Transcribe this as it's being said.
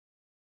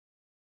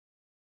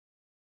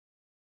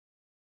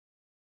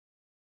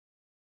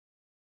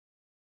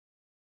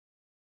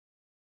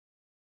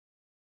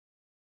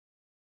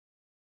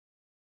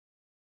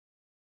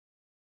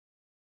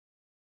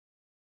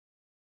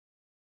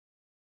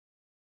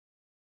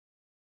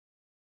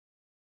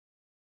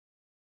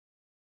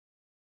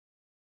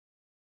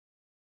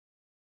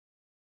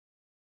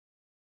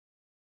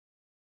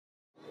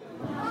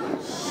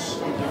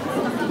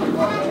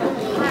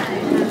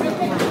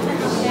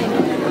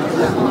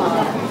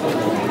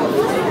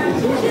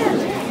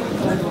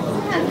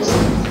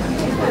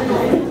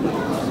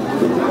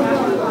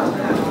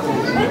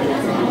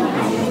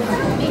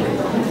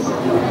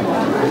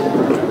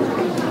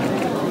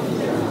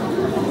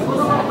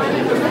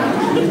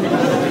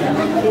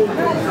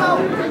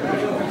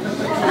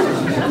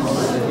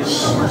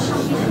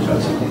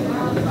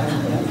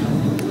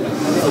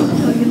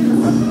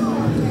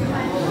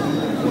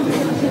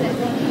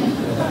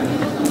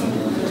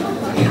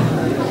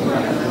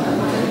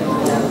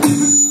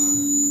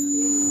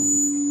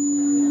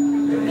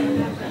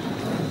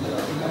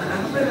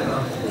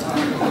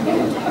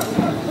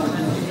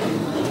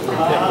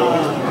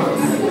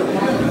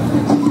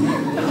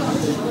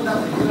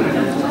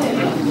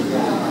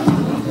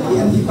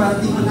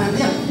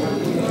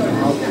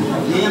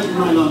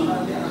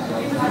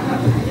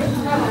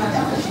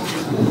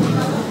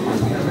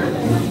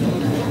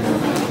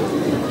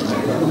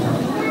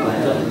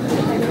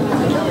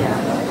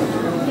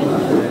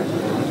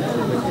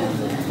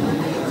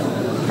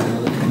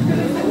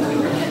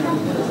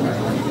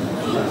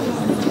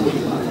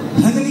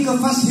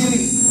First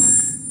hearing,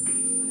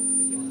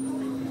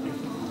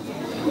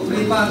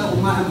 prepare to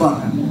umat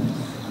embarkan.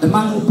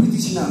 Deman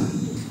petitioner,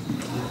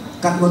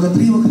 kat waga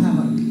triwa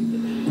kenapa?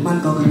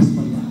 Deman kau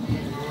responden.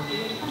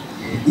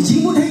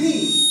 Ijimut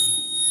hari,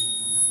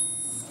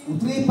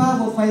 prepare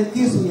mau file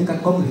case punya kat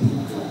kongres.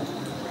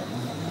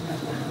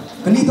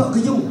 Kini tak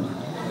kejung,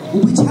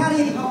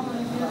 ubicari.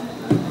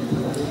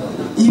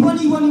 Iwan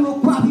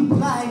ibu kuapi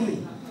pula ini.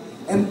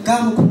 MK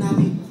mu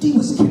kenapa?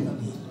 Tiwas kita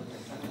ni.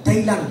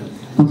 Thailand.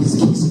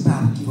 Kisah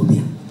sebab kita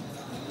biar.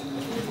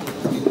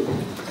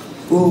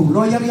 Oh,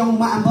 lawyer yang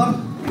mak ambon,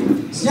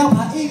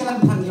 siapa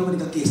kalang pang yang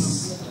mereka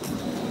kes.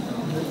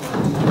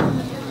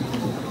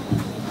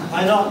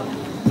 Ayo,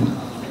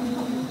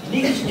 ini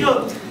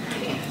kejut,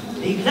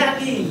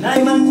 lagi,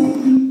 naiman,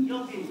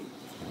 yogi,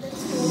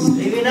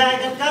 lebih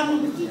naik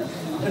kamu,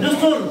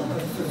 Dustur,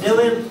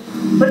 dewan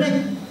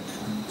balik,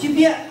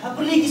 cipia,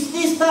 hapuli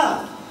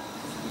kisah,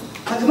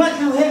 hagmat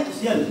kau hek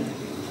sian,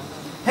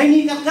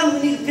 ini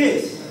kamu ini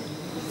kes.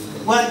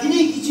 Wah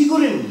ini kici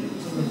goreng,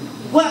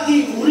 wah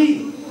ki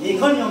uri,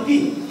 ikon yang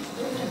ki,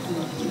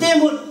 kita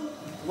mut,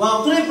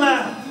 wah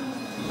trepa,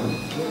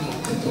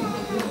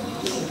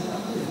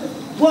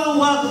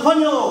 wah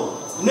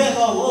konyo,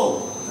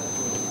 mekau,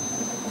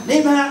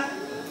 lepas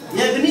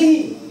ya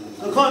gini,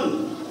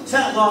 kon,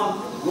 saya kau,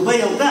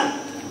 gubaya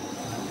udah,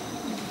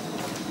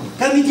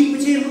 kami cik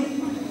kecil,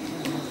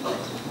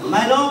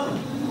 mailo,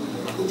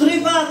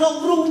 trepa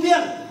kau burung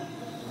biar,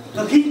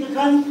 kaki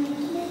kan,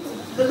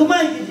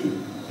 kekemai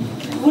kiti.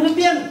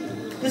 Kemudian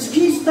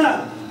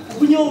keskista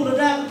punya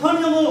orang kon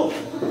yang mau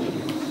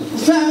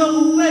usaha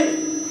kau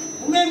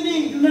buat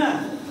ni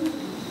guna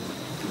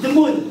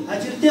demun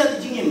hasil dia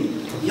jingin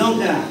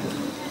yang dah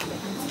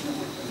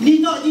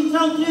ni tak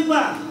jingsang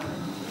terima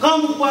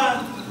kamu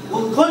buat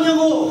kon yang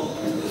mau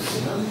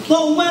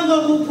kau mana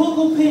kau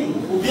pukul pin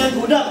biar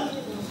budak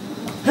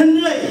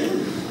hendak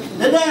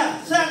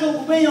dah saya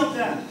kau buat yang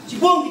dah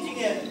cipong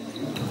kicik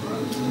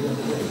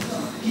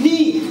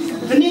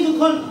ini tu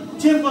kon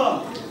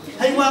cempa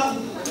hay wa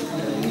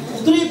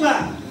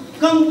tripa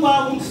kamu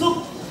pa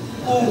unsuk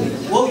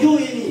wo yo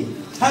ini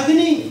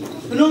hagini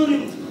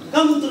penongrim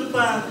kamu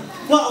tripa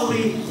wa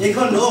uri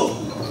ekon do.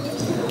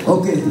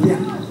 Okey, ya.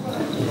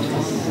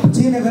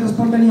 Cina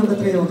responden yang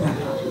ketiga kan.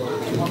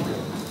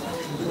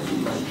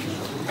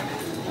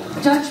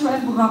 Judge wa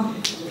buram.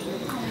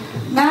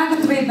 Na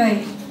ketiga.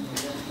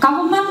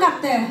 Kamu mangat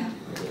teh.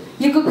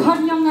 Yang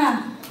kon yang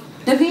nga.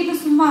 David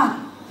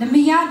Usman,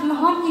 demiad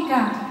lahon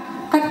nika.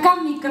 Kat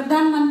kami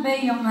kerdan man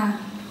be yonga,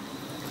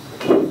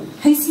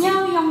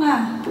 hisnya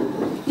yonga,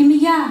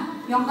 imiya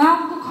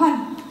yonga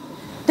bukan,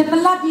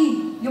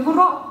 tepeladi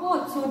yogorok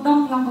pot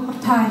sodong yang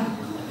berpertai,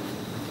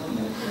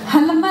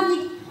 halaman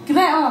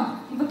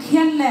ikreo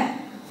ibakian le,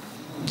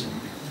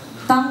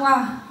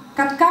 tangwa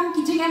kat kam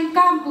kijing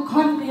engkam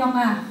bukan ke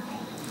yonga,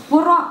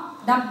 borok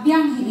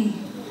dabyang hi,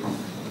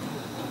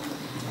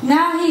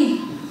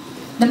 ngahi,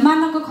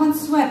 demana ke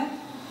konswet,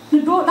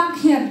 nedok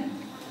dangkian.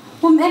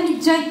 Eni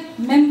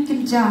mem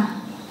kerja.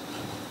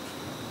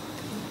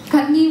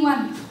 Kat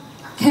niwan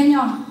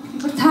Kenyon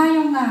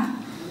bertayong nga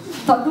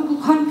tak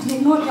dugu kon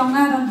klinot yang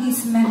nga rong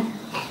hismen.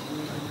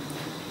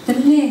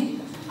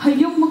 Tenle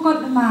hayung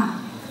makot ma.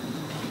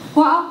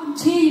 Wa au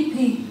chi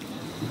pi.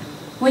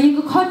 Wa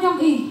yung kon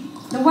yang I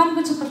lawan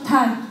ko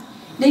bertay.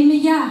 Dei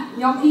meya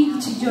yang I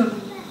chijur.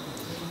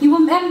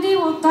 Iwum MD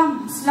wo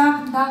tam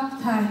slag dak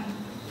thai.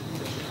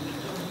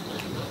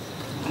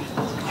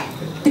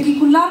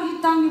 Tegi kular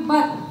itang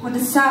yubat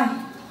wadasai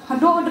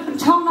hado ada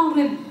pencong nong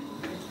rim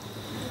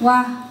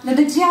wah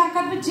lada jia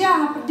kat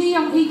bejia pedi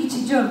yang I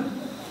kicijur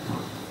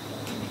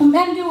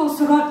endi wo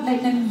surat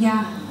lai dan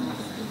ya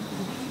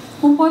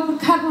poi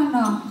berkat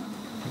wana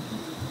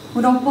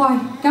udong poi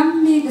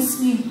kam ni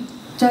kesni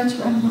judge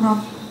and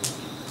buram.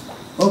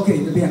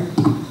 Okey, tapi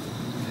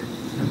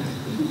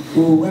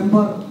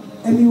ember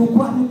emi wo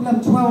kuat ni kelam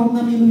chua wong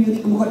ngami nu yuri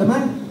kemuka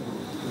deman.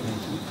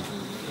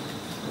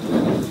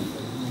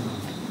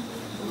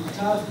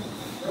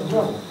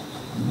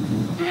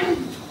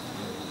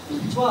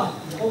 Chua,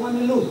 orang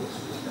milu.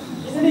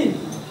 Ini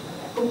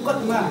cũng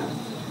cất mà.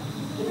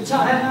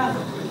 Chả na.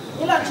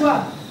 Ila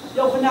chua,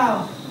 yo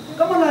kenal.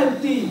 Kamu lah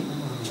bukti.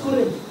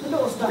 Kurim, itu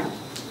ustaz.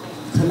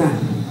 Kenal.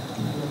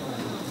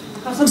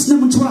 Kasih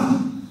mencua,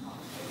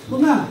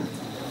 bunga,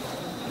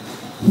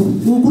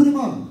 ukur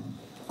lima,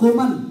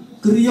 koman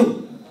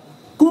kriuk,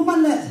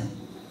 koman le,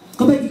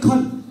 kebaik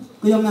ikon,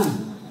 keyangan.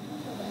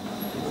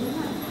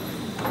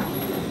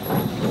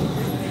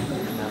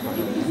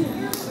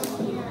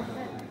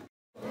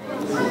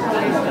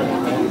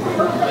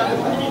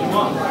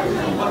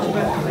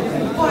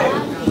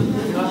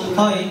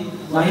 Thôi,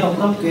 nói học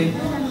không kì,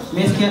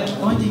 mấy kia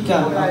nói gì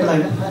cả, làm lại.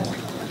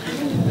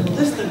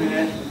 Dustur ni,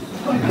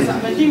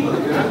 sampai timur,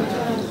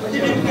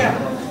 jadi bukan,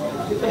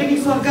 jadi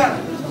sorgan,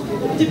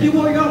 jadi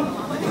boyong,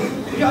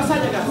 dia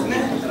saja kan, ni,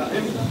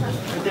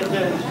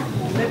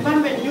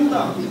 depan venue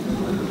tu.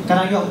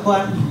 Karena học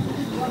quan,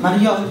 mà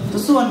học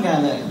tôi xuân cả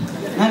lại,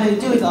 ngay để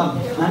chơi thôi,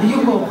 mà đi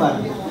học bộ phận.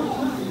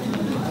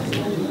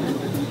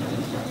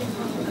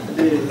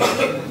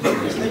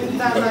 Selain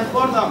kita naik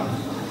portam,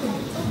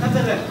 kata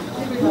dia,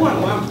 bukan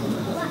mam,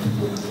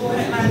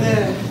 naik dia,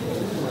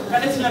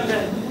 kata silam dia,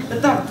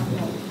 tetap.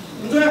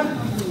 Untuk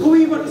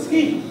kui buat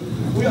ski,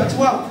 kui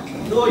acuam,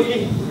 doi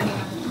ini.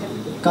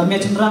 Còn mẹ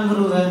chúng răng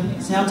rồi,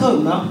 xe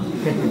thơm đó,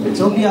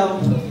 chỗ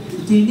biao,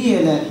 thì đi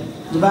lại,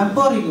 đi bán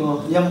bò đi ngủ,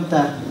 yam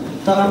ta,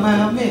 tao làm mai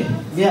lắm đi,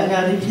 việc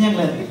gà đi nhang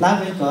lại, làm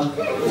cái có,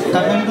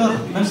 cả bên đó,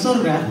 bên sốt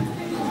cả.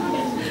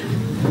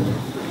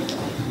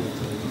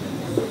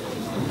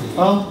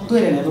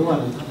 Tôi để này đúng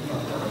không?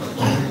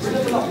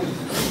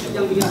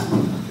 Yang dia.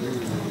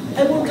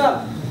 Bukan.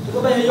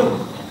 Kau bayar yuk.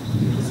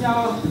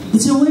 Siapa?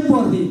 Itu orang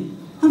impor ni,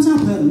 hamsa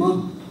pernah mah.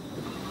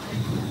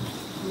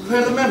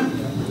 Perteman,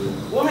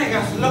 wah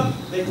mereka selap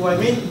dari kuai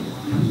mi,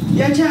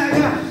 ya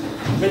jaga,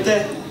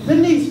 betul,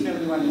 benis ni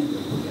tuan ni.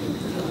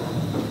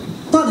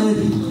 Tahu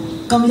ni,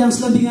 kamu yang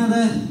selebihnya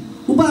dah,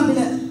 ubah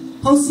bila,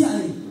 kau siap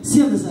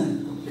dah saya.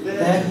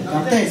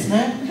 Cảm tes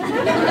ne?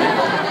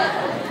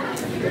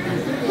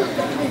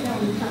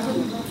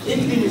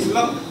 Ini ni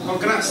selap, kau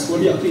keras, kau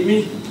dia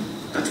kimi,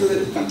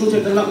 kacau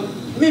dalam,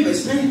 mi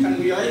besar kan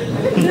biaya.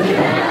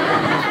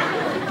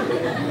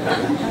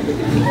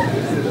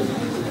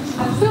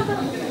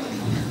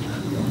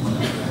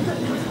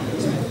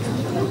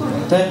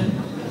 Thế,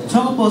 cho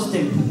có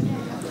posting.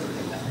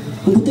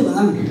 Putih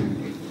bang,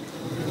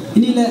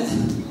 ini le,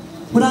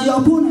 orang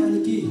yang pun ada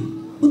lagi,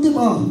 putih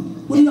bang,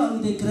 putih orang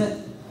itu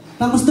kere,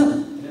 bang mesti,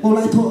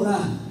 mulai thok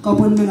lah, kau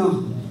pun mana?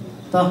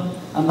 Tuh,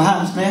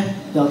 ambahan ne,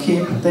 giờ khi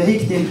tới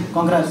hít tin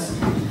congress.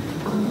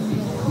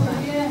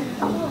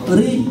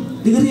 Ri,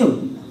 dengar yo.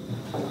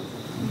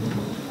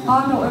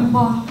 Độ em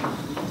bò.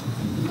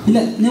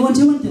 Ile, newan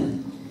cuman je.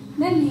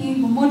 Nên thì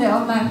một mô đều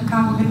lại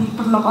cao cái gì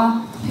bật lọc à,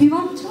 thì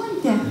vẫn chưa anh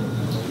tiền.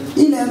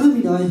 Ile apa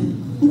midai,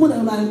 umur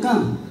dah lain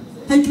kan.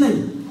 Hai klay,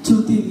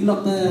 cuti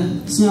gilok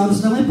siapa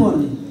harus ramai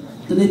pun ni.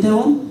 Tadi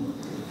tahu?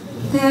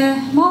 Thế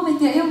mô mình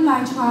tiền em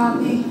lại cho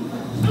đi.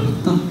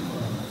 Tuh,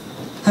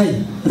 hai,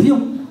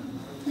 riung.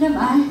 Làm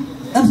ai?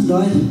 Em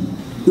sudah,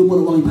 umur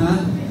orang ipa.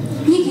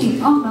 Như kỳ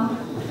ông đó.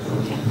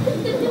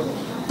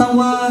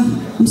 Tawa,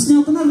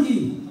 mestinya kenal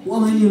lagi.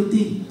 Uang ini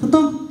Riti,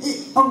 tetap,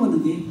 orang mana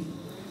lagi?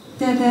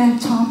 Thế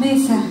cho mê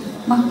xa.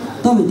 Mà.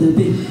 Tahu betul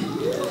be.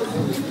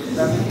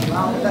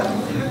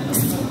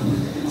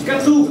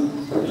 Sekarang tu,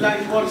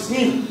 lagi polis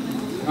ni,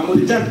 kamu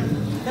dijan,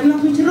 em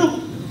nak bicara,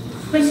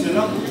 pesen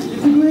nak,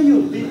 itu dua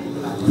yuk.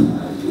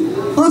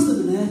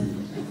 Asal ni,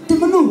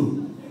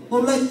 temanu,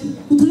 orang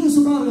uteri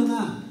surat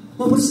kena,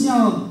 orang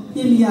bersihnya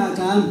ini ya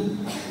kan.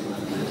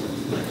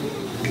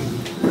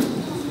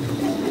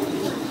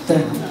 Thế,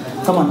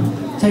 come on,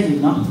 thấy gì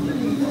nó?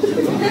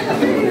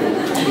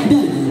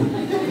 Biar,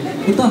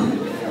 kita,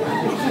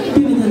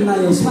 pimpinan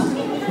lain semua.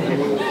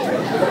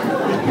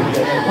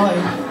 Thôi,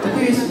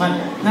 tapi smart,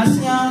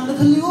 nasinya nó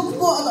thật liu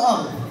bộ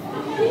đó.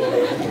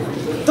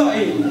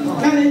 Tội,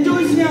 cái này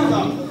chui nhau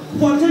rồi,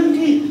 bỏ chân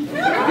khi,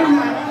 cái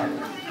này,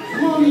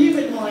 mò ý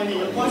về mòi này,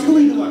 bỏ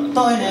chui được rồi.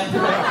 Tôi nè.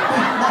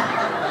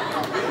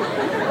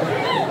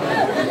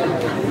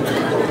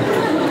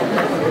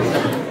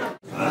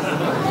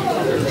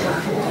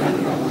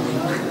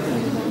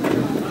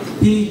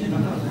 Thì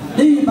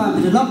đây bà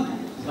bị lắm.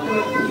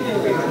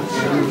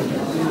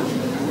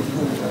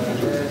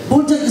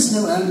 Bốn trận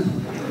snow em,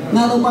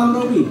 na lâu bám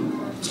đâu bị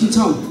chỉ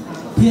chồng,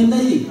 phiền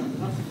đây.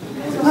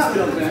 Apa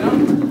belum kan?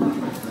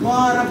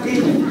 Mau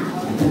rapi,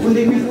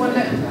 mending mikuan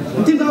le.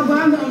 Mungkin kau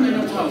faham tak orang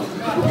nak tahu.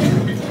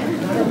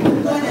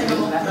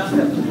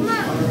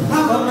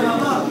 Apa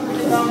apa?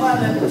 Kau faham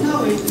le?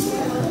 Tahu.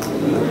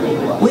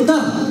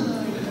 Waiter.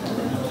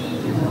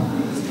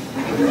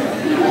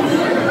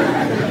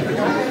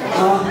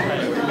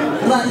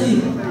 Rai,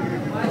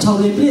 chào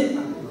lên biết.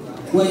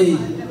 Quay,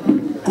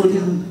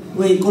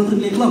 con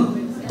rừng lên lắm.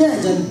 Thế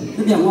dần,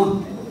 cái điểm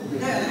không?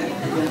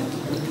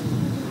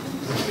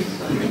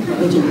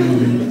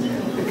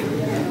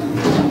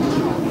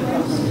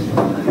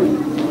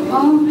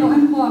 Độ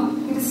em bò,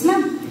 cái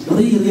slam.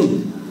 Ri hiểu.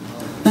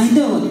 Đánh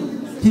tiêu rồi,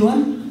 hiểu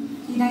anh?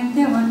 Thì đánh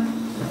theo anh.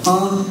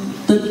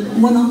 Tự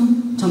muốn ông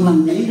trong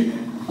lòng đấy.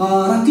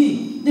 Raki,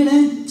 đây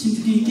này, chim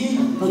kỳ kia,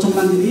 nó trong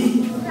lòng đấy.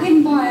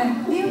 Em bò,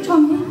 nếu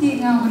trong hết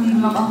tiền nào thì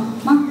lọc ông,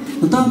 mà.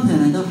 Betul, thế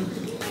này đâu.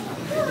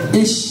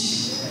 Ish,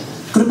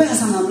 kerja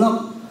sang amlok,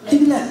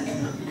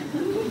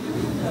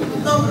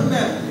 Stop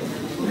remember.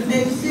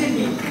 They see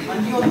me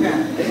and you can.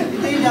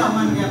 They down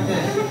man get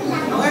there.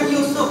 When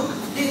you stop,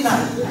 they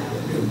lie.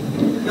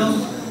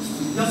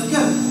 Your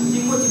skill,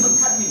 you put you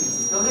cut me.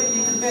 Your leg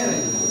you can bear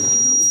it.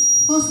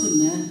 Austin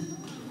nè,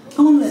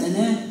 không lẽ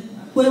nè,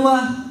 quay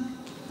qua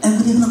em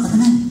có tiếng lọc ở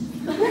này.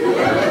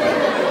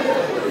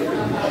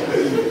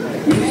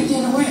 Ini aja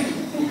nak weh.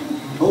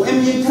 Oh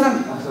em yang terang.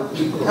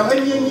 Kalau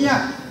em yang ni ya.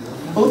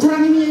 Oh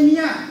terang ini yang ni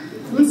ya.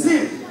 Mesti.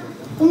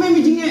 Oh em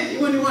yang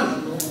jengek iwan.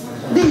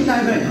 Di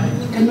lai ber.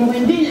 Kan yang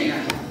em di ni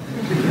kan.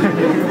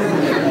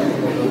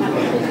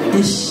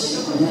 Ish,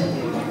 nè.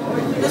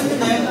 Terus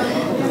kita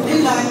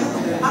đi lại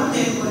ăn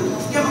tiền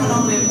cái mà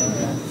nông nghiệp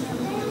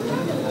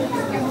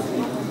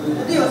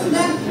điều gì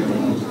đấy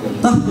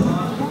Tao,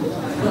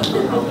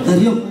 thầy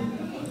yêu.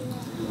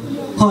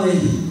 Hỏi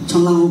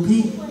trong lòng ông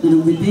Phi, người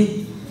đồng Việt Phi.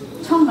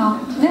 Trong đó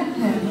nếp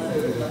hề.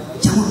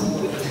 Chẳng ạ.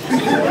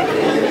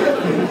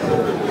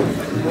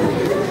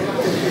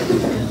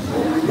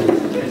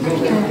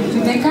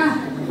 Rebecca,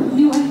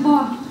 new and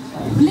born.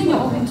 Linh yo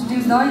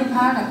introduce đó yên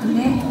phá cả tụi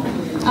nè.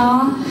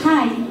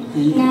 Hi.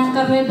 Nga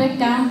ka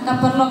Rebecca ka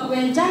perlok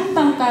wejan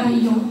tang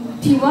kariyung.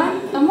 Piwan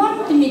kamon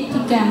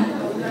timitika.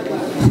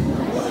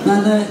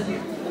 Là đây,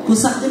 cô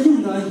sẵn cho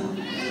nhung rồi.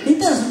 Ý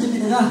tưởng sao tìm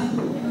được ra.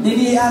 Để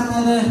đi ăn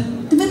là đây,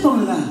 tôi biết không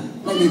được à.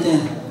 Lại đi tè.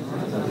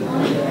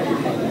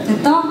 Thế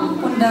đó,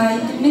 con đời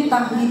nếp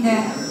tặng đi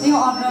tè. Đi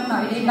họ order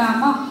nói đi bà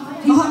mà.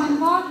 Piwan and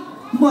born.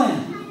 Boy,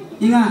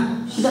 đi à.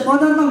 Kita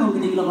order lang ang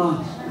kinig lang.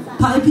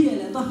 Phải phi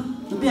lại to.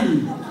 Nó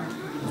biển.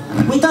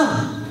 Waiter.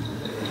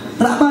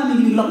 Rạ ba mình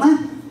kinig lang á.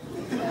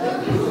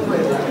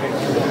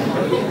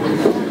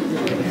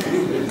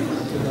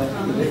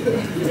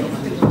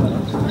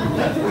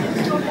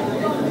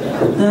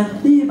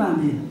 Đi bàn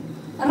thì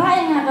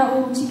Rai nga da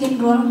chicken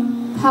roll.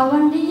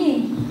 Pawan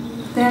di.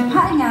 Te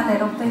phai nga te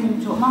dok te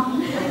chỗ mà.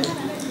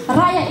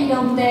 Raya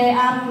idong te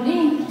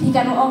aruli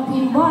pikan ong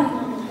pin boy.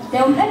 Te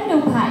em do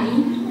pai.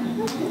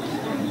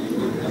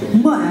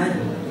 không boy ai.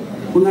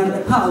 Kung nga ta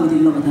phao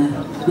kinig lang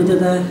ta. Bây giờ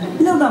ta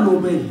lâu đã một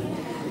bên.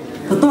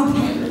 Thật to.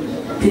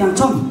 Thì đang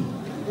trong.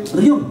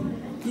 Rồi dùng.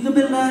 Thì cái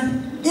bên là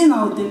em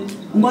nào thì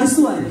boy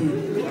suy thì.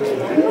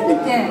 Nó được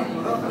kể.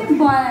 Em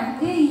boy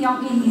cái young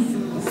is.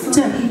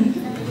 Chết.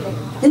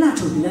 Thế là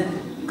chủ thì đấy.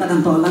 Cả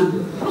đằng tỏ lăng.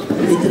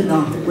 Đi từ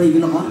đó quay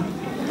cái lọ.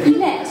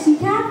 Ile si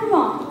khác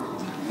mo.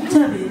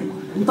 Chết thì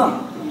không tỏ.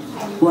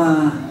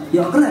 Và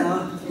dọ cái này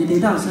thì thấy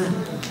đâu sao.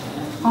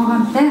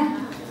 Orang te.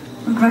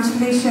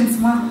 Congratulations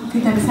ma.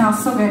 Kita bisa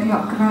masuk dari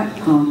okra.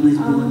 Please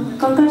go.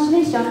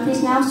 Congratulations,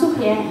 please now soup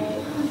here.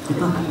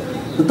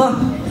 Thật to.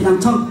 Thì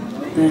đang trong.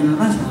 Để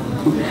nó ra sao.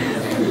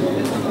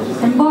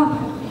 Em boy.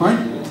 Hỏi.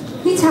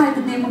 พี่ชาย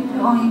ตัวเองมัน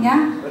ออกอย่างเงี้ย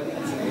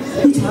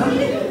Đi chả.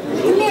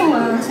 เรียกว่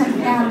าฉัน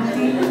การ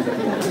ที่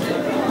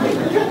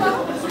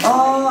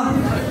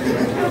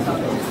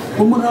ผ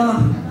มมา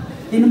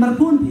ในนัม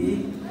พูนผี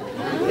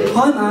ค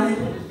อยไป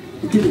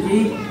จุด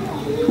นี้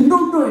ผมต้อ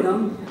งด้วยน้อง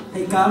ใ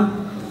ห้การ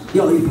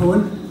ย่อยพ้น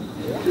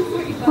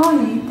โอ้ย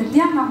แต่เ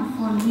ตี้ยน้องฝ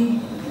นดี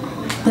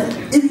แต่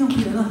เอ็นยัง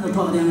ผิดแล้วเราถ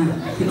อดยังไง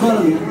ที่ก็เ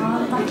ลย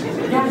ต้อง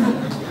เตี้ยน้อง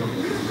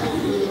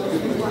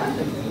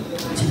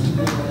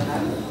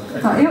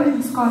ต่อเอวอิน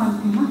สกอร์ลัง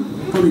มั้ง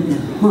ต้องนี่เนี่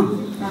ยมั้ง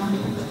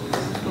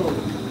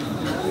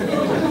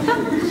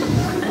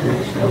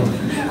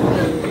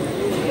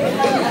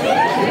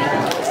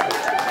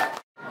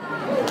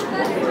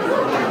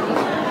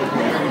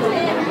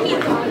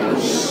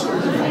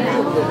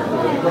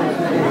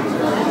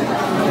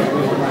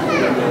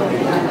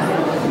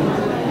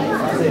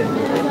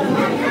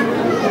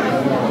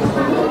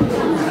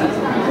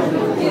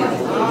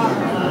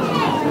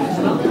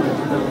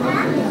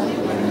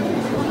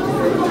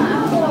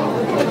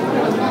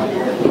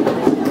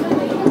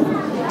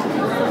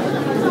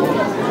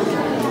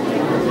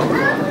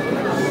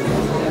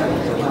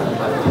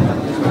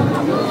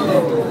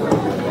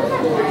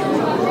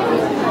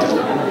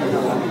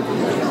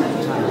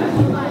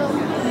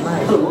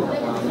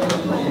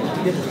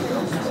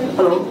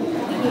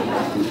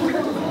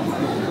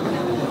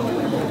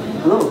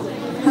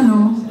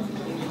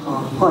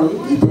Hỏi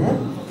ít thế.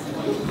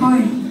 Thôi,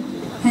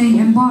 hey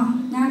em bỏ,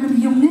 nhà được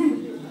dùng nè.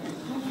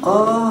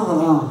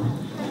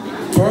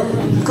 Thế,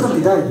 có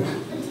gì đây?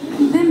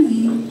 Đem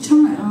gì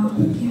trong lại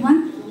thì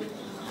vẫn.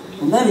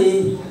 Đây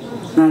thì,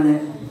 này,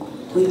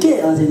 mình kể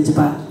ở trên chụp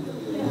bạn.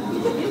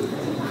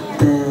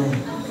 Thế,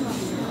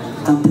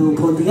 cầm theo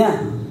phone tiếng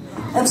à?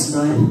 Em sẽ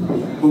nói,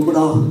 một bộ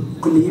đồ,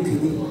 con đi phí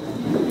đi.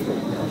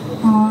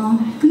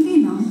 Cái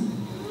gì nó?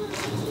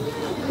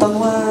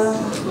 Tăng qua,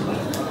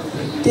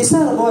 thì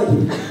sao là boy?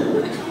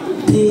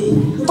 Thì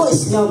tôi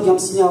xin nhau, nhằm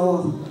xin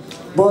nhau.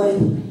 Boy,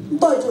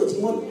 tôi chỗ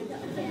chỉ muốn.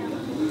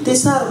 Thì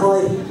sao là boy?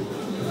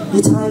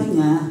 Đi try đi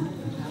nhà.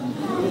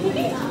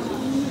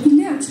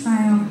 Ini aku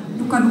trial,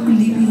 bukan bukan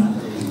libi.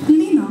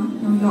 Ini no,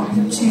 yang yok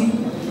hipche.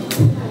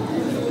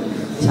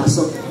 Chả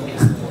sợ.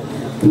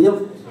 Đúng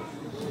không?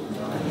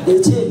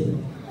 Để trên.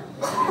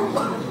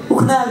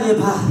 Ukraine nghe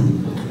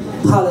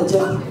phá lại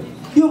chân.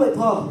 Yêu vậy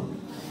phò.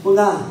 Một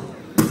ngà.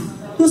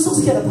 Yêu sốc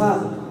kia là phá.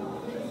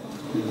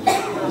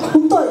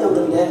 Không tội nhau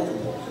được đấy.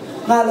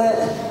 ngale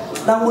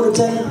dang muda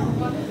cai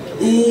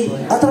I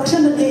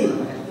attraction ni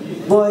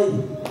boy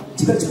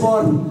jika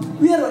sport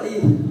biar wadi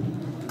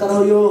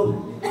kalau yo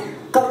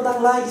kalau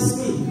dang like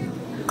sini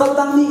kalau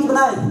dang ni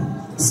benai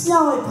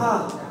senyawai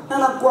pa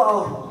anak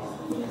kuah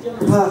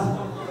pa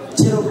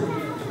ceruk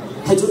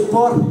hajut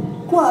por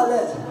kuah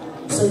le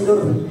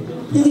sayur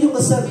ini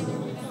juga besar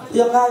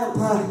yang ayam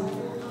pa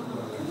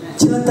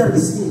celentar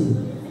di sini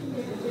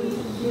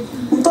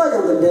untuk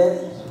yang gede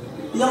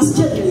yang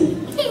sikit ni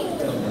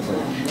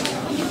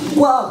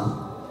kuah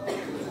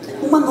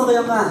uman ko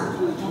yang nga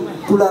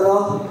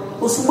pularo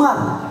usuman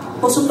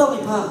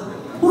usundong ipa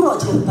puro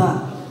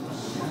cerita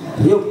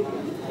yuk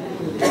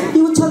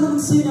iu calon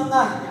si yang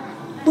nga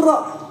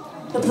puro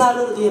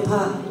teplalu ke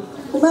pa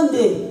uman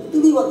de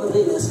ini wat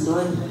beri les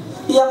doy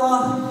yang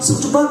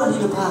sujuban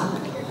bani pa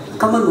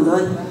kaman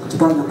doy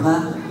juban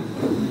pa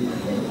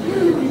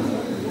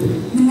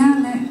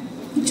ngale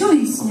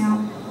choice nya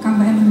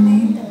kamera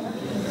ni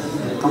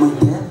kaman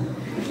de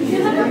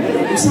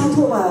sao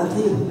thua bà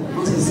thì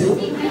masih siap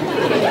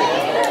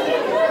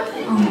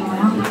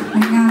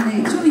ngale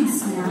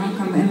choice nya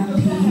kamera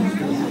pi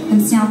dan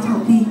sao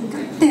thua pi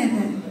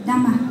tete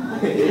dama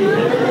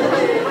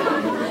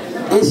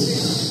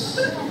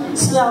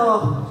siapa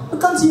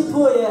kan si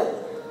boy ya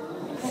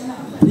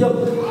yuk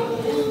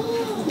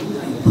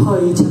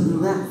hoi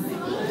cenderung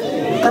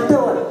kata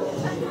wan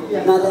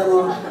nada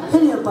mo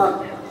ini apa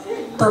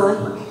tahu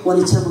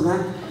wanita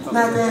cenderung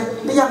nada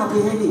dia yang apa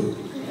ini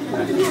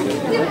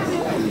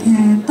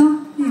toh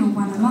yêu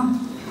quan lo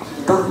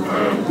toh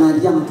nada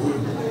yang apa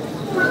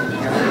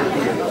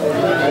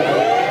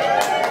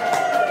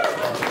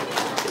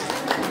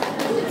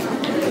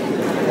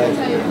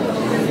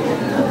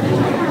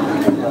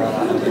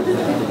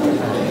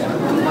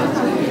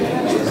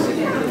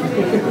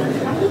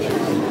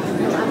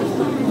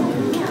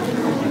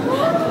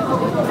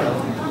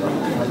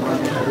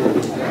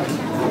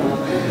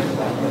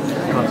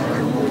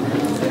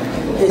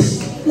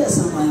lihat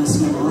sama yang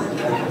semua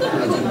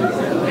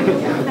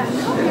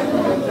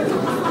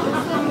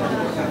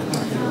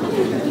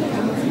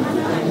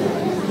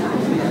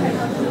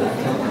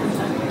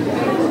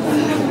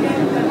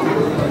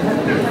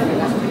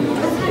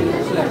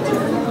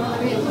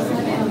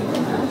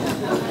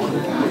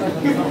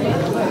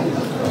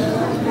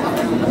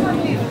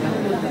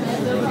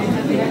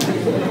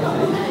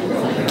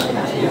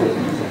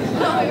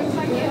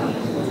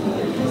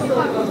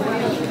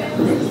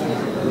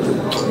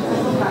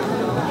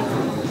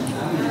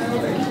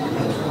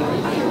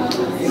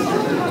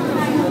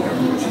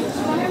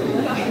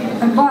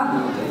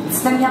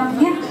sedang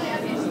nyampnya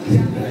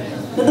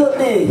duduk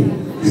nih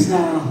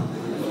nah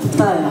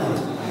tanya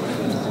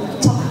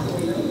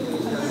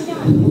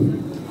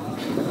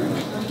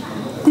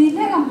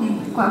tidak om ni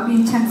kau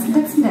bincang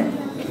sedek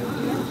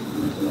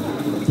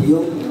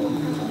yuk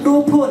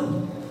dua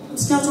pun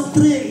senyap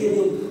sutri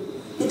gitu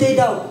itu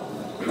dah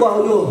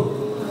kau yo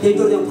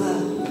hidup yang pa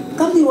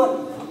kami wat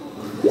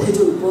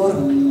hidup por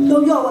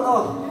dong yo wat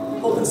oh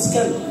open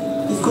scan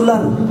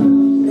ikulan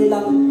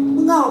dalam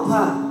mengau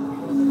pa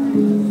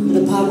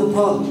lepas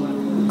lupa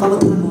kamu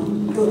terima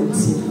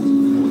produksi.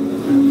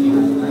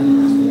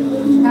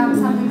 Nam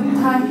sampai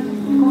Thai,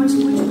 kau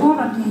cuci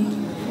orang ni,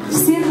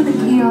 sir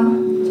berdekia,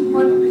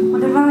 cepat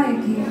berderai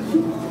kia,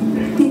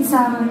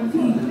 pizza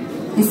lagi,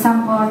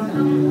 disampai,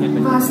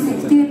 bahas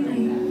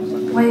teknik,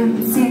 wayang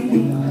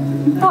sini,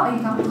 tak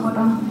ikam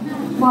thoda,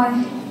 boy,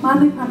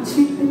 malu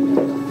panci.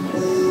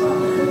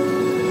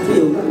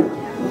 Feel,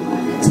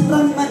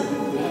 sekarang man,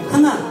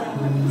 hana,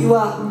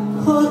 iwa,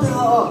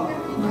 hoda.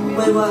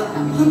 Bawa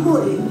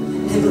hamburi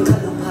hebat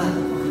apa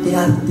di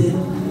hati.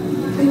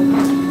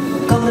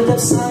 Kamu dapat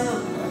saya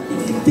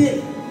ikut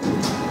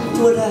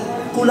juara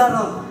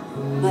kularo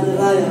nada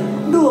raya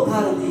dua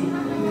hari ini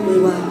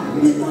bawa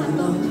nikmat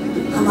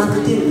amat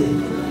kecil.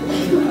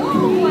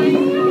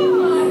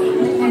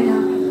 Ada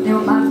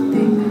dewa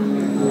bakti.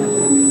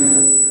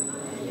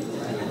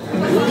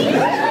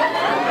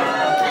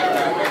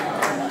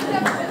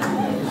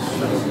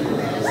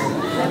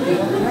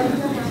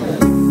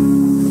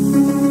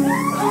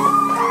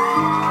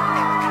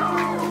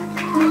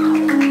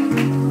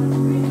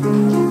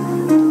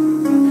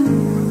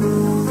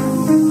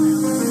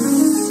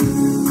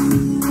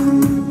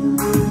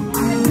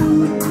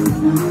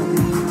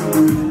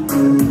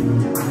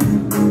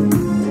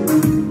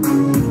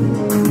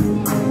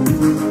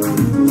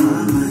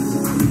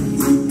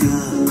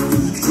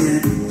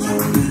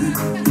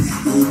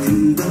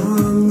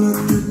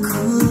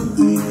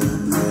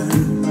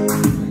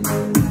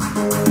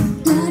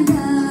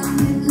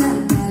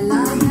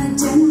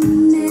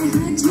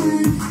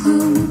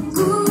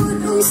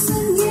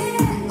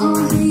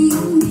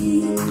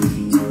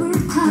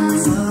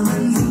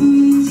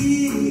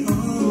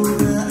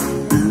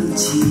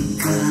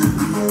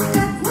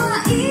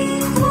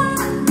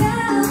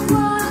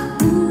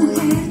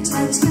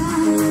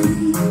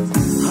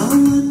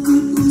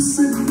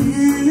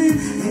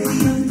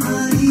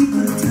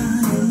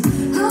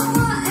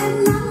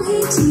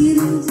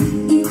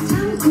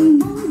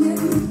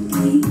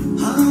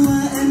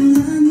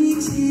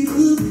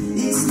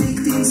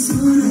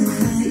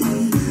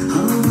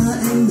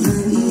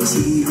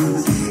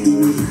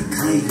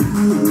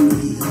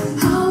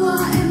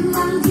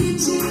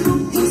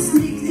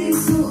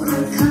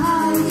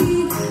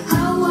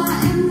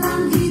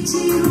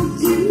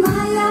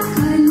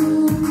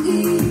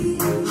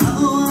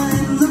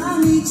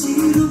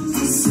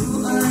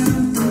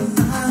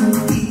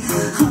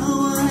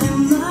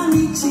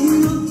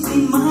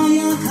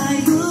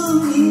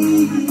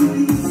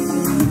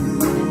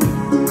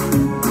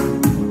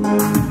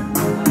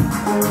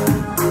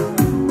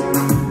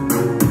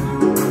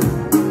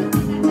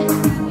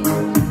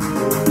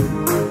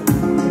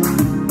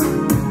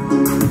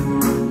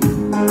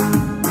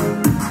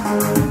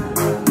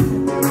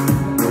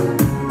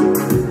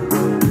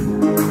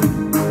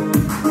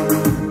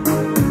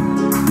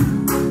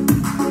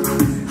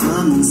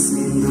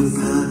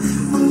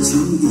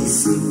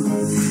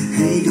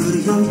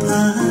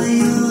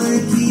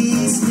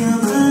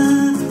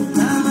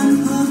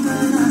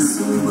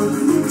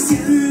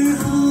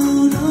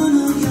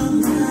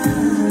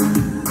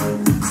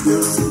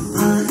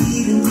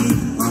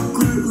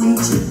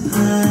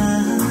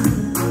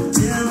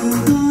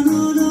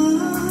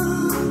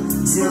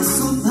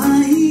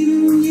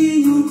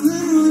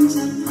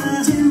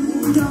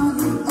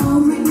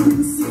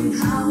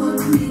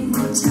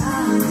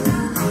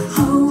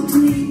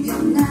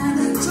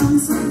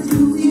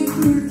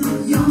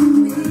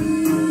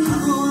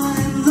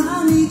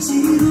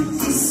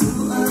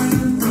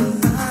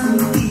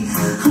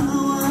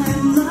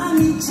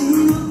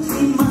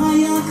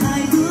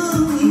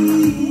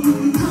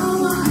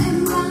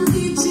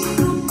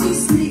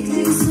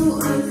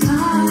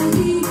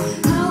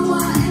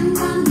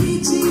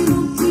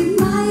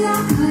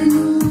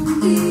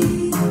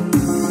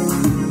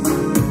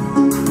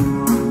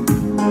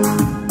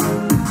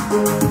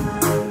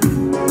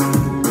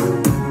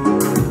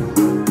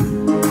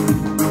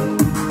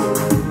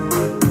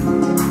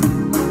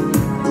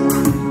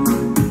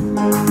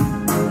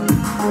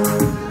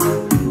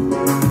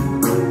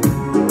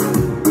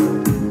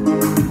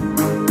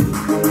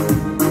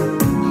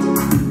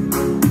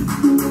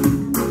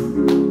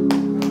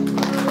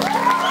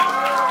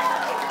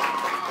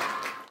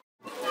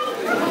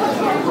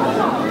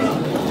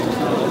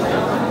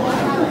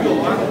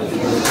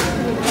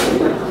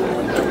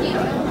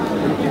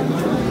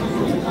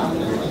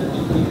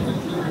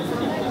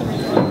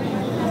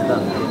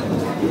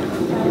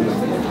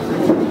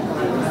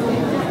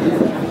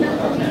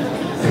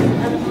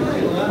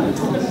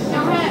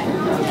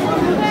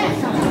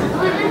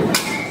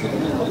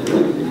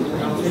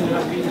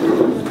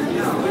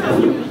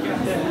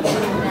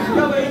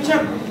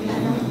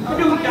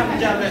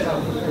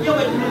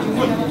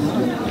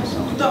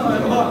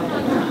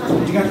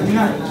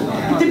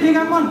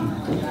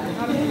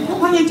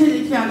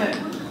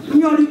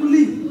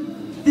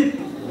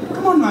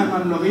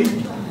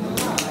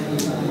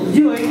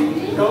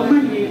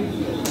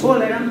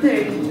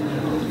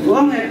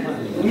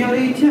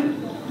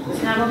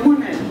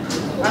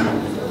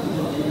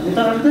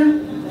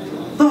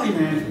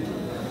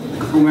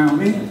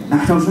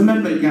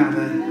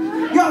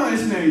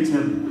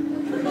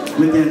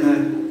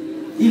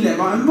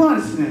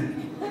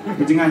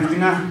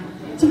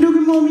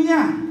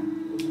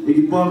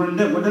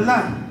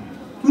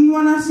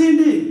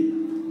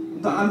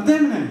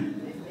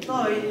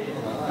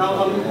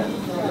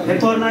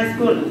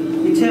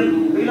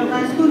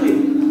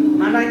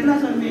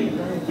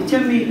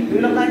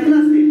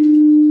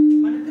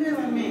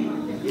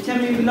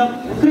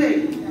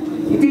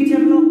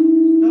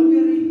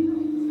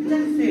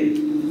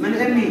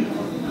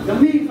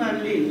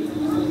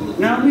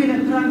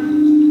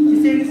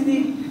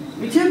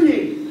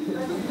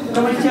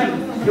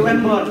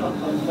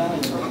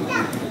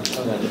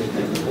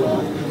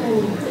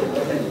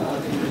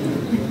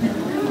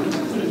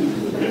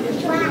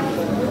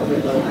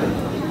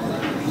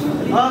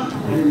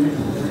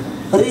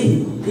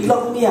 Ri,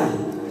 iglok mia.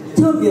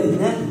 Thưa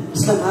việc này,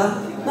 sẵn hả?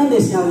 Nên để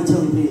sao đi chơi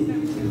đi.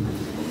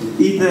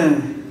 Ite,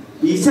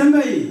 isem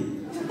bay.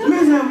 Mấy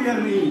sao việc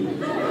này?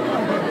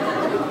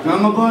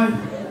 Ngang ngọc boy,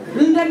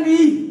 lên đánh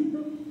đi.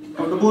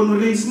 Kau tu buồn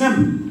rồi snap.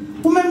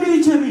 Umem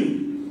đi chơi đi.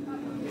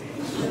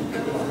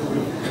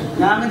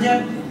 Ngang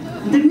aja.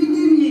 Tapi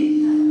ni ni.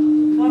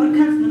 Orang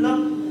khas ngelok.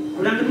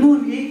 Orang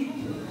kemun ni.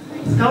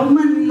 Kau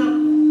man ngelok.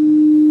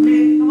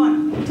 Ni, come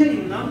on. Chơi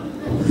gì nó?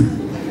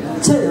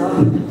 Chơi hả?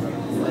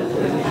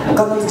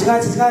 Kalau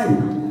cegai,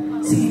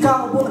 si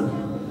kau pun.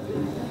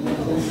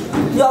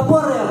 Ya apa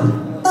ya?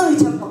 Tahu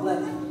campak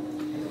lagi.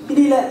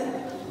 Ini le,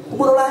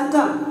 umur orang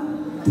kan,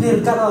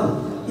 clear kalau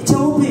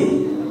icau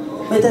pi,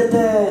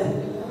 betete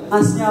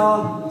asnya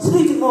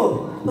sedikit mo,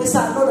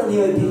 besar lo dan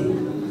dia pi.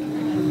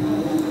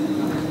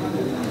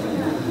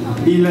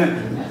 Ile,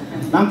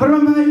 nampar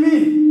mana ini?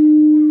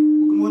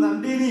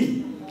 Kemudian ini,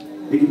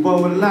 lagi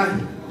power line,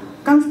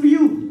 kau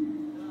spiu,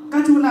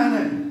 kau cuma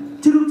line,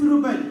 ceruk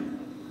baik.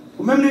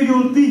 Umem ni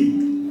yulti,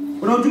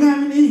 orang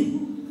jangan ini,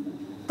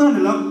 tahu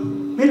tak?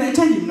 Ni nak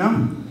cari mana?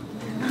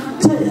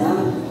 Cari ya,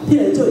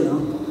 tidak cari ya.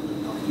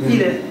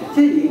 Tidak,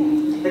 cari.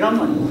 Dekat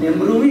mana? Yang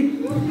berumi.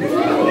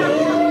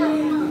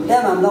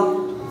 Em làm đâu?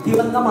 Thì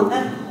vẫn có mặt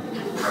đấy.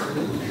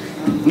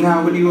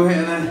 Ngào cái điều hệ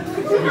này,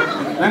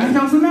 đang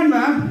trong số men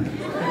mà.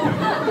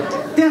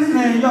 Test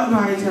này dọn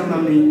vài xem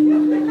làm gì.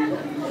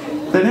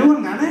 Tại nếu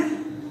còn ngắn đấy.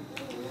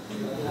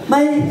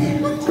 Mày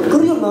có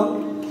riêng không?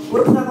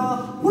 Udah pernah kau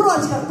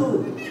murah sekali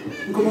tu.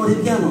 Kau mau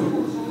dia mau?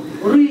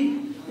 Uri,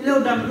 ini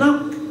udah blok.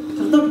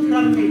 Tetap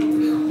kami ni,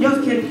 jauh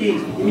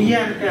kiri,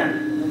 imian kan.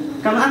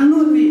 Kalau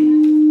anu ni,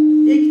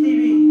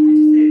 XTV,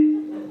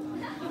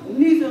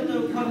 ni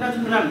satu produk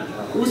sembilan,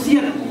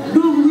 usia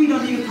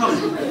 20 tahun.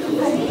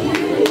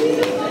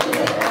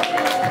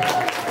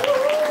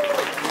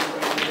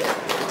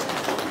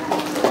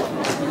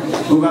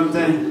 Bukan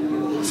teh,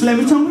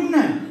 selain macam ni.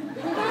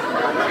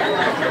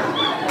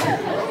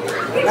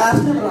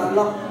 Asal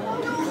beralok,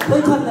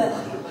 boleh kan le,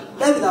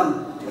 dah bilang,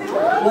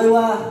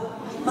 boleh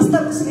mesti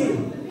mesti.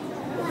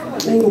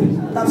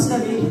 Tapi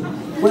sekali,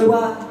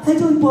 boleh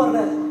hejun por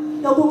le,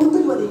 yang bukan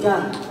tu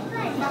berikan.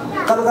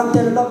 Kalau kamu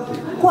terlok,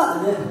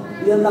 kuat le,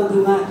 dia bilang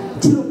bunga,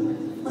 ceruk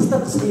mesti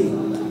mesti.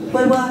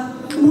 Boleh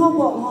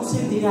mau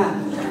sih dia,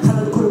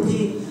 kalau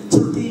kurbi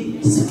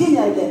cuti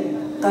sekian le,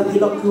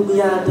 kami lok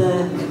kurbi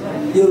ada,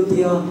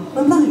 dia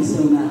memang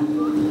isona.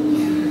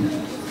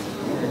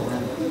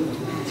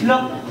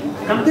 Silap.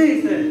 Kamte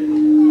ise,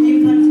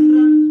 ikan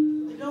cendera,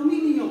 jauh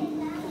minimum.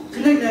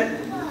 Selain itu,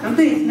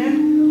 kamte ise,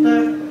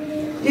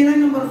 era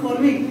nomor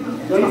 4 week,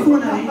 dari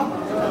phone hari.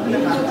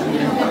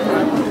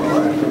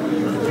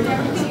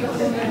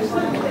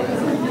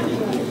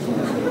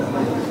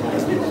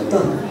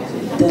 Tuh,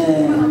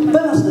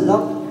 beras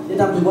dendok, dia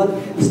dah buat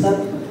Mister.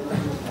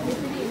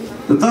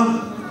 Betul,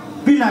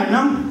 bila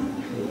enam,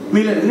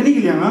 bila ini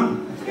kalian ah?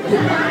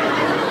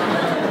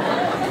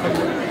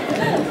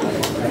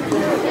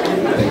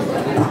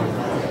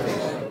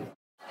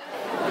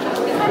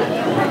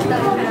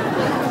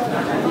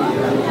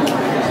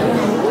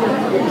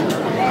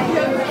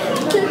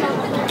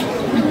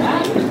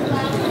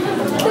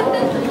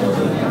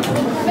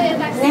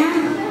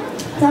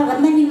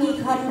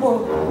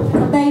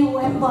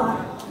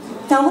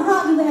 Cháu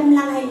rõ như em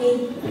lăng hay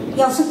đi,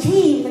 dạo sức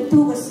khi mình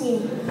tu cái gì,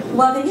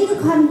 và cái đi cái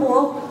con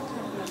bố,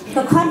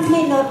 cái con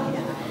kia nó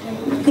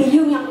cái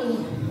yêu nhau đi.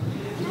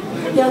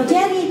 yang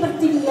jadi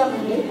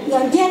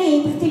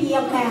seperti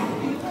yang kah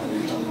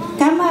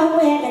kama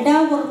ada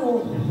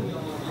dawurmu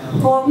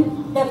kom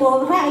da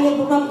ko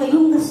rakyat buram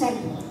kayung kesen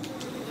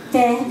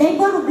teh dai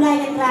baru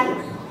belayan ran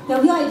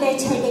yang yo dai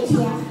chai dai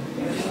kia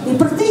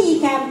seperti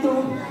kam tu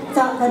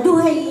tak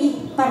duhai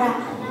para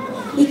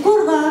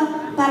ikur ga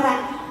para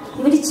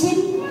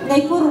bericin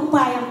dai ko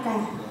rupa yang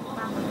kah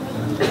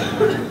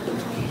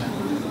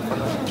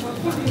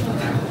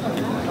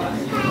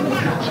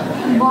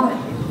boy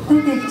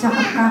tidak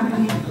cakap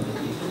kami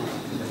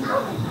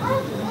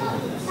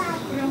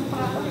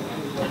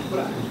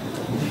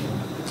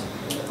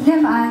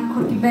lem ai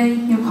kut ibay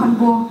yung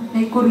konbo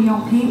dai ko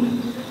riyong pi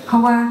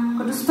hawa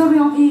ko Dustur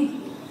yung i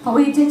pa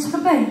ui jen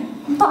chakabay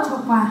to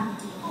chakwa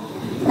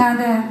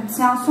ngada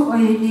siang su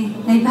ay ni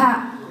dai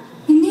ba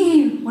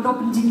ini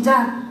modok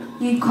penjinja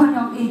i kon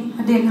yung i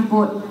aden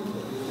nabot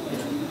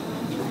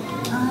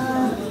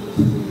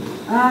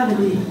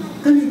dari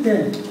kan itu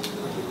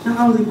yang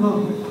awal itu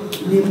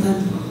dia bertan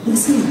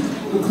kesini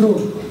ukro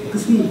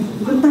kesini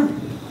bukan tak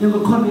yang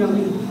berkon yang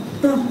ini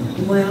tuh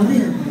mau yang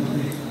ni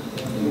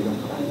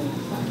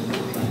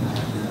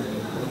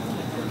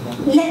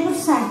lepas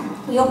saya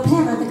yo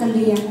pernah ada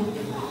kalian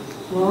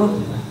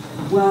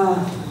wah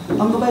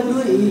ang kabay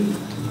dulu ini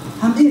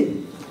hamil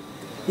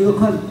dia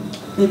berkon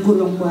dia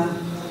kurang kuah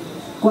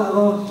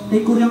ko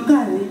dia kurang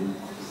kali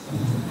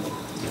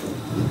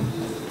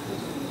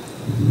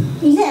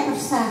lepas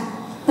saya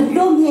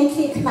belum dia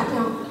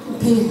kenapa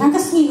thì hắn có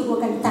nhiều của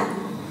cảnh tặng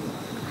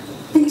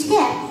tính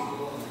chết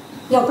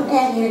dọc bất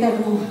e như đây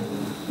luôn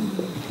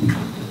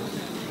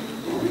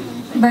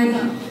vậy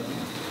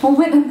không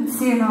biết được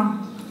gì nào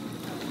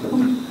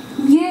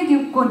nghe kiểu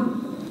quần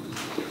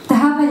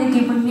ta bây giờ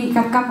kiểu mình bị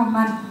cả cam một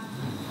mặt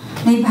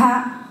này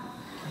bà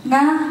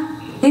ngã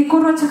ấy cô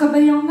rồi chắc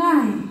bây giờ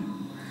ngay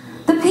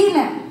tất khi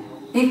lẽ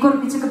ấy cô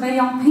bị chắc bây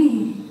giờ phi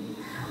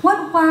quát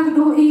qua cái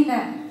đồ y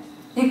lẽ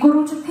ấy cô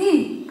rồi chắc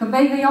phi cái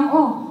bây giờ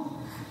ô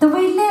ta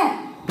vậy lẽ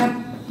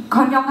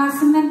còn yang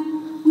asemen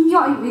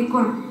nyok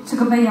ikut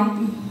sekebayang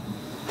ni.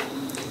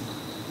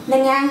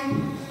 Dengan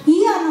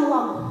ia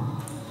nawang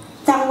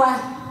tangwa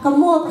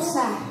kamu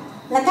besar,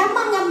 la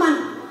gaman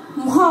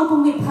mohon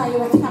pemimpin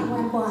yang tenang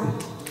membuat.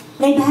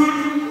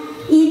 Lebah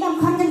ilam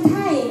konten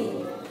Thai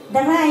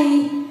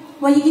darai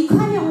wajib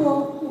kon yang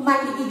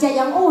man di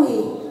jayang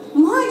oi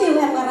mohon dia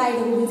yang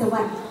darai dengan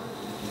tuan.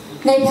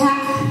 Lebah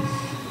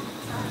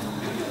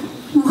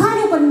mohon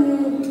dia pun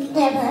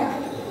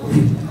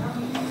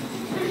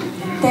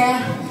teh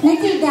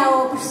nanti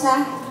dah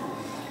besar,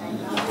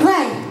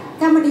 rai,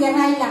 kamu dia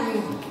rai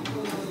lagi,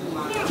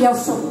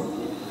 jauh.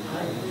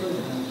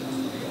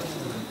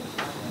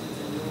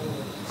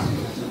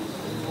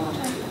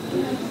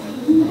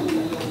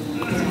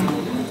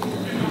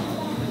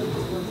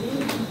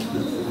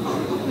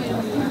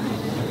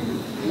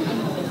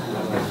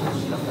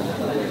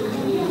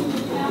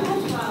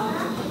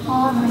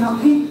 Oh,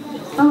 lagi,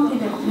 tahu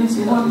tidak? Dia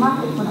semua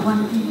mak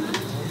perempuan ini.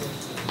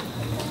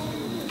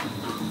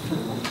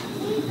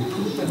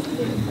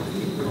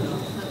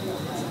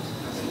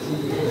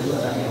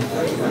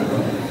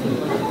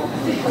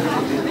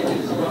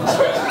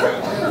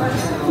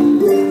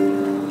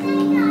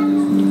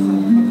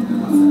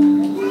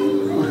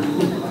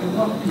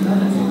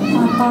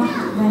 Apa?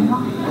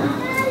 Banyak.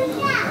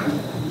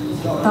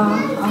 Tak.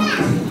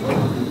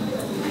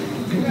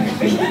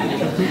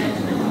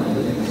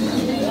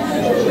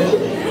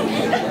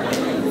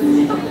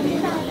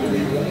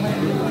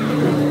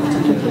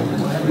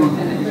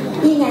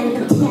 Ingat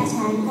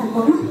kebiasaan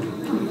kamu.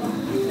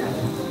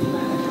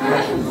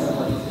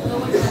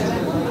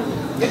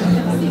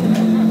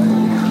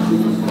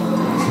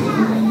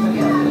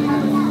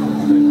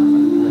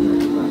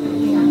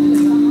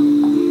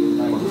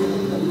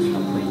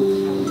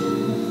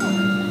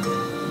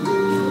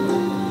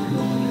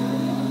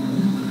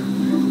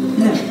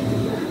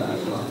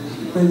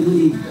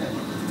 Bagi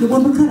coba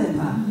berkara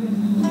pak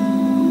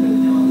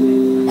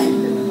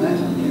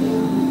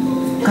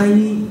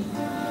kali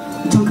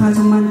congkak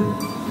zaman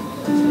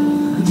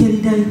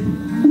kiri day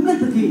umlah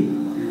pergi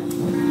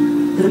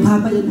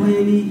terpapa yang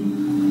boleh ini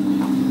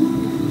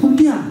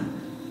umpiah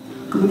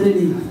kemudian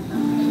ini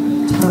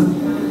cepat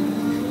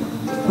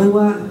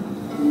bahwa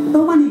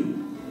tahu mana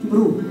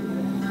bro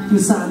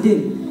usaha dia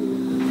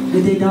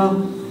dia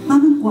tahu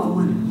mana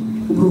kuaman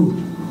bro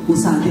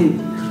usaha dia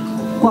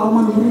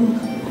kuaman bro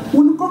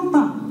un con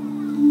tặng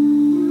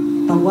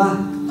tặng qua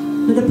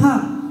để đẹp ha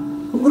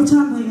cũng có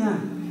chạm thôi nha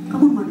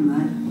cảm ơn bạn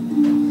này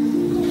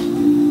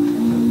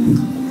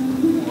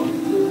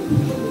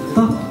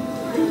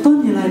tốt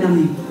như này làm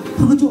gì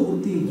không có chỗ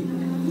công ty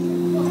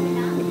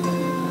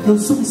đâu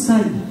sung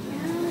say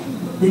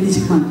để đi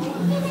chụp mặt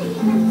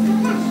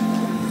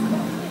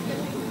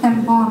em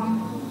bon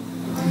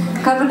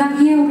kalau đang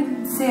yêu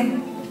sen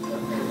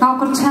kau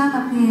kerja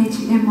tapi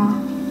chị em à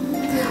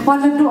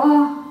walau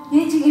doa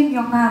ye chị em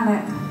yang ngale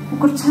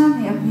kerja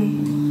ni abi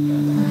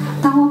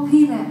tahu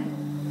pi le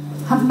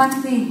ham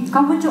mandi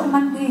kau berjok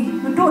mandi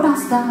duduk dah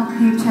sedang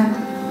api macam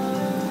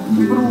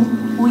bro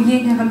uye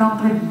ni kalau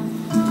rem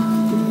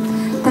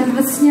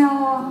terusnya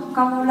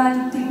kamu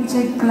lagi tinggi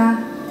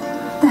jengkla,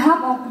 tahap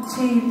aku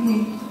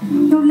cewek,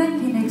 yulen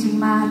kini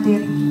cuma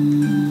hadir.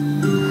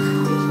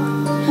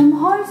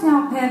 Hol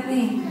siapa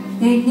pergi,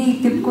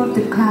 ini tipku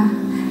tipka,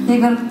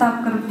 yegal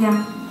tak kerja,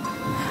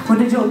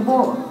 udah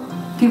coba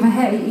kita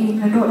hari ini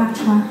duduk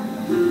lacua,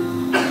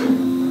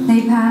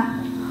 naipa,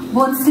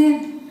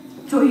 bonsin,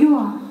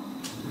 cuyo,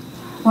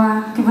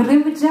 wah kita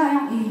berja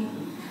yang ini,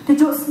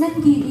 duduk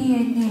senenggi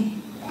ini,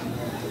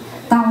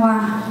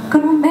 tawa,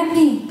 kerumuh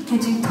meni,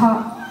 kecing thok,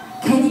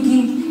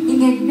 kini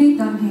ingat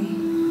bidon ni,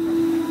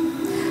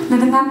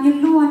 dengan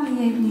nyeluan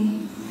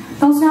ini,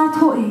 tahu siapa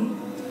tu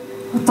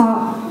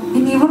atau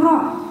ini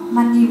berok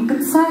mani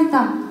kesai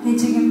tak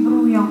hejeng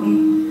bru yang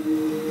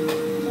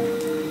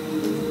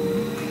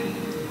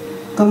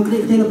kamu kena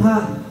kita apa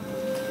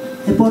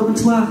hepor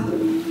bencua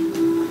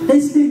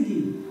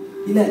testing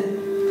ila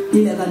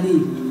tadi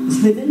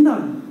sebetulnya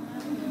non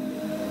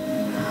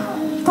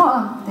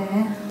tak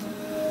deh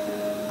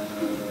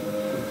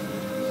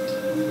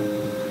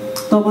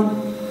taman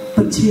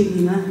pencing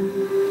ni na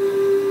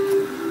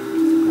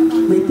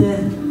mereka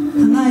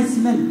tengah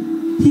semen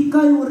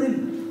hikai urin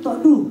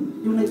tak tu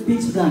unit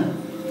pitch dan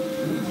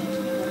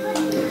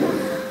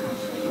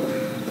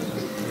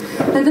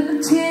แต่เป็น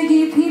เชียร์กี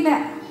พี่แหละ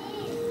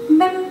แ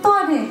ม่ตัว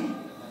เด็ก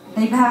ไ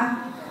อ้พะ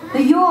แต่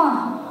ย่อ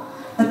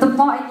แต่ตัว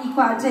มอไอ้ดีก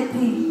ว่าใจ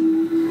พี่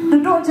แต่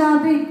โดจา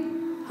บิ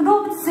โด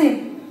มันเสร็จ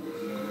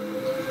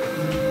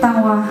ตัง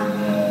ว่า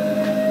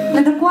แล้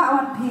วแต่กว่า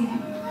วันพี่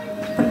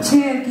เป็นเชี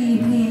ยร์กี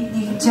พี่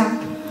ดีจัง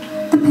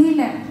แต่พี่แ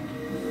หละ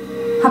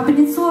หาเป็น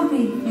นิสัย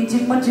พี่ในจริ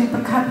งมันจริงปร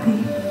ะคัดพี่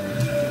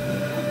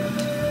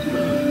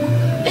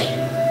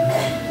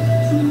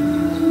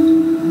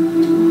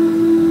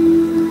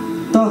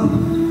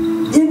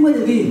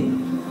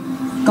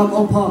กับอ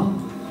งค์พ่อ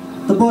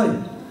ตะบอย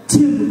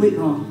ชื่อวิทย์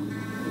หอ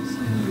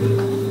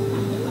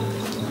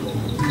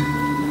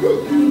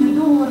นี่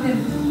ดูเลย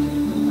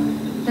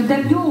แต่เด็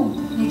กยู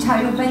นี่ชาย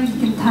เราเป็น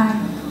กินไทย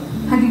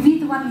หากวิท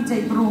ย์วันนี้ใจ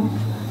ปรุง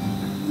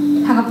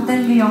หากเป็น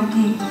เรื่อง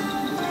กี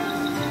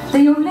แต่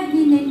ยงเล่น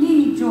นี่ในนี่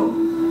จู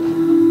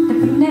แต่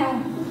เป็นแนว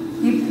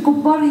นี่กุบ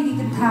บอลนี่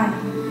กินไทย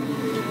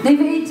ในเ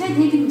วทีเจ็ด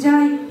นี่กินใจ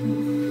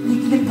นี่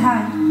กินไท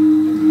ย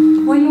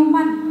วายุ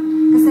มัน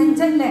ก็เส้นเ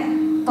จ็ดแหละ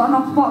ตอนน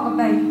กปอกกับ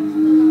ใบ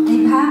ไอ้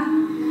พระ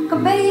กับ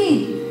ใบ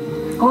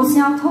กูเสี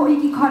ยวโถ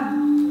อีกคน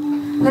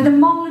แล้วจะ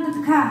มองแล้วจ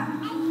ะขา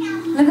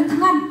แล้วจะทั้ง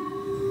นั้น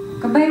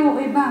กับใบโ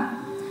อ้ยบ้า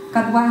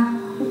กัดว่า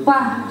อุปา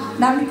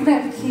ดาวลิกเร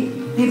ตขี้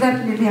ดีเรต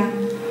เรียง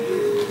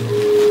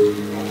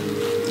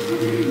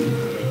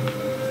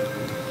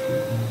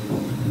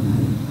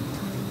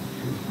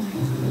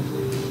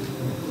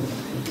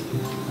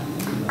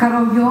การเอ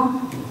าโย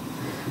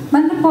มั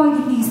นไม่ปล่อย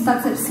กินสตัด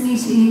เสพสิ่ง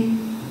นี้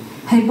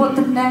ให้บท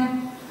ตั้งแต่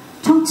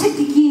ช่องเช็ค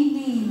กี่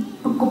นี่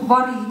ประกอบบ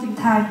ริกิน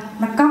ไทย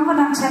และกำว่า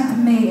ดังเช่นทำ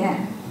ไม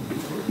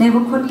ในบุ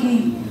คคลที่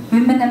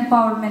women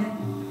empowerment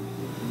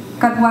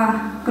กัดว่า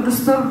กระดุส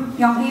ตัว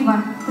ยังอีวั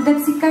นแต่เด็ก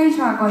สิใกล้ช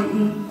าก่อย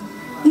อี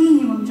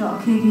มันจะโอ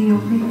เคดีอยู่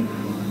พี่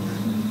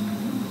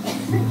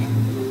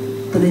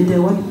ตอนนี้เดี๋ย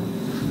ววัน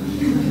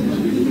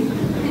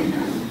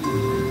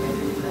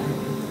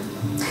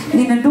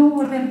นี่นั่นดูเ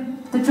รื่อง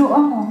แต่จู่อ้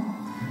อม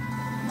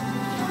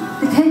แ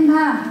ต่เห็น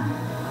ท่า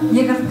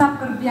ยังกระตับ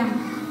กระเบียง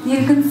ยั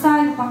งกันไส้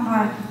ฟังไร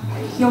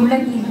ยอมเล่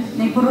นอีใ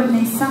นบริเวณใน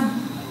ซ้ำ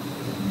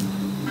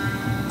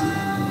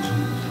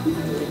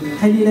ใ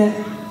ห้ดีเลย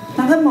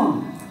ตั้งกันหมอ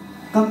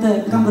กำแต่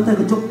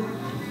กระจก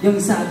ยัง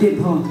สะอาดเด่น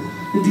พอ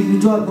ยังดีมี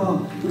จอดพอ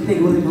ยังเต็ง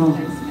บริพอ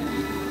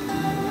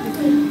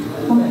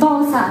ผมโต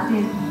สะอาดเด่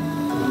น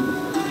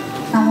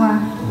แต่ว่า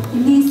อิ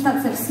นดี้สตัด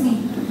เซฟส์นี่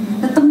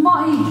แต่ตั้งบ่อ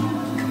ย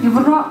ยัง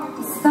รอ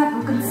สตัดอุ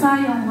กันไส้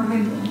ยังบริเว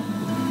ณ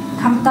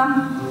คำตั้ง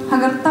หา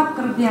กระตับก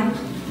ระเบียง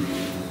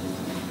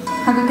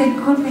หากเกิด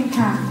คนเป็นข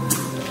า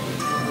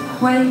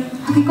ไว้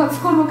หากกดส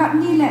กุลว่ากัน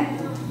นี่แหละ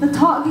แล้วท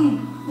อกี่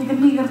ยังกัน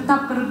มีกระตั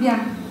บกระเบียง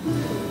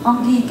อง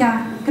กีกา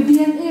กระเบี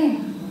ยง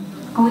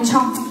เขาช่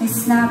องในส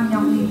นามอย่า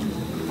งนี้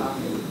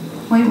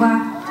ไว้ว่า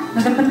แล้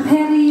วก็เป็นเพ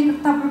รีกระ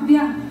ตับกระเบี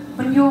ยงเ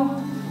ป็นโย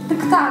ตึ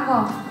กตาก็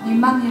ใน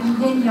มันยัง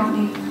เย็นอย่าง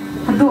นี้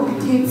ถ้าโดด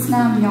เทสน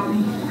ามอย่าง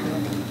นี้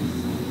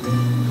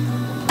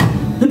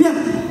ระเบียง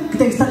ก็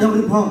แต่งสตัดอย่างบ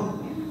ริพอ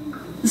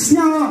สน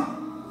าม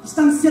ส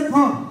ตังเสียพ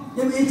อ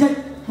ยังไม่ใจ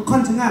บุคค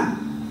ลช่างงาน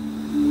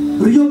ห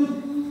รือยุบ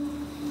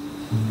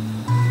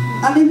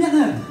อันนี้เนี่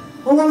ย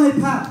โอ้ว่าไง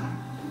ผ้า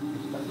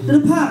เดิ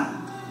นผ้า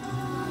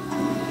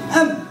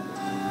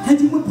แทน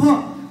ที่มุดพอ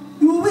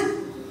อยู่วิทย์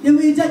ยังไ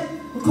ม่ใจ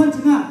บุคคลช่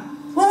างงาน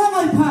โอ้ว่าไง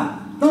ผ้า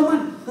เรามัน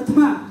กระทำ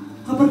มา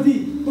ขับรถดี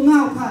ตัวเงา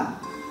ผ้า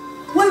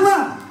ไว้ว่า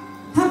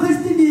ทำใครส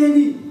ติดีเอง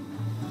นี่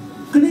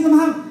คืนนี้ก็มา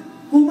ท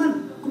ำกูมัน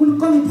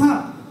ก็มีผ้า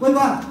ไว้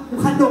ว่ากู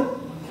ขัดดก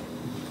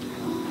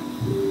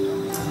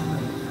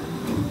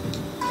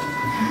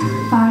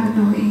ปา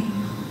ดูเอง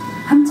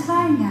ทำใช่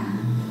ไง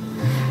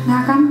งา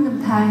นการเงิน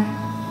ไทย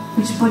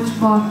วิจารณ์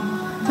บอล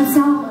จะเศ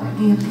ร้าเ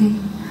กียร์พี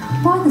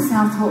ว่าจะเศร้า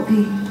โถพี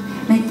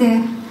ไม่เตะ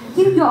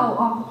ยิ่งย่อ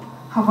ออก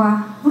เพราะว่า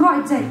ร้อย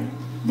ใจ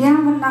เลี้ยง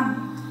วันนั่ง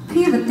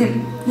พี่แบบติด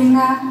ยังไง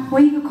ไว้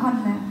กับคน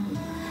เลย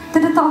แต่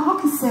ถ้าต่อฮอก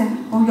กี้เซ่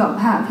โอ้ยอม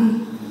ผ่าพี่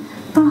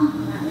ต่อ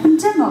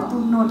Penjana tu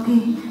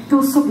noti tu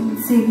sok ini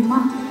sih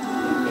mah.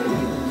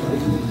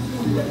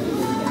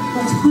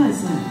 Apa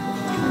sih?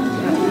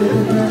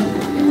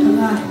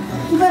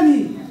 Bukan ni,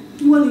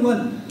 iwan.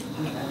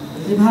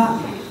 Sebab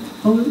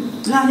kau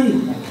lahi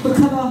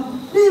berkata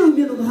ni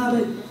rumit lu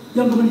bahari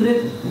yang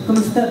kementerian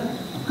kementerian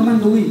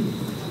kemandui.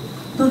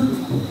 Tu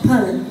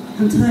pada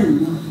hantai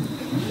ni.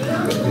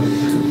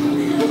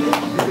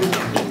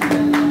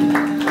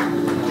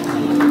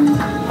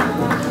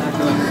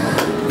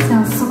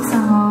 Sang sok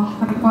sang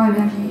pada boy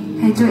yang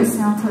ni, hei jual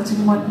sang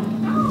terjemut.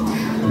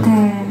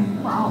 Teh,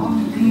 wow,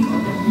 ni.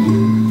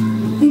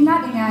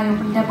 Tinggal dengan yang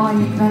benda boy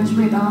yang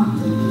graduate ah,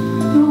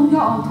 yang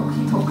auto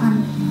kita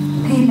kan,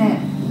 hei le,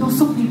 yang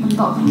sok di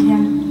bentuk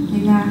pilihan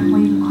dengan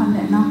boy kan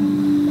le na,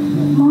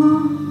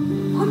 mah,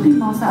 kau ni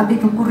mau sahabat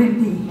kekurin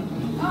di.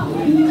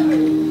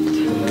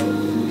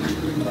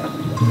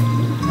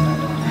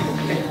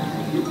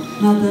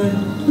 Nada,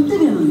 betul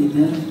yang ni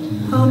kan?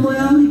 Kalau boy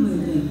ni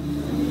boleh,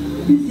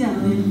 bisa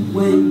ni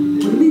boy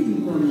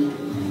meeting kau.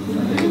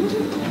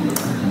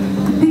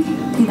 Tapi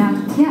tidak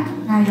tiap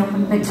ngayok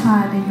membaca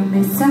dan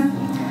membaca,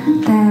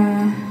แต่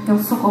yang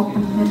sok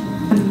open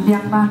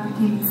pendiam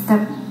bagi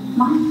step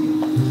mah.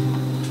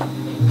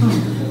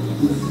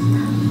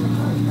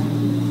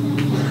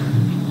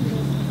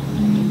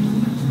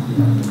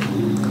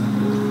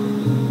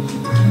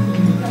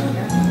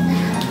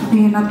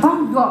 Dia nak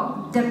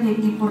tanggup jadi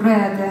di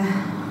pura deh.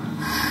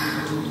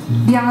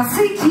 Dia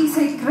ngasih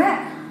kisah keren,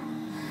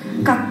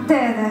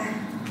 kata deh.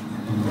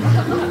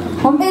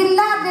 Om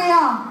elah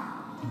dia,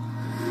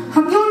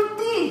 hamil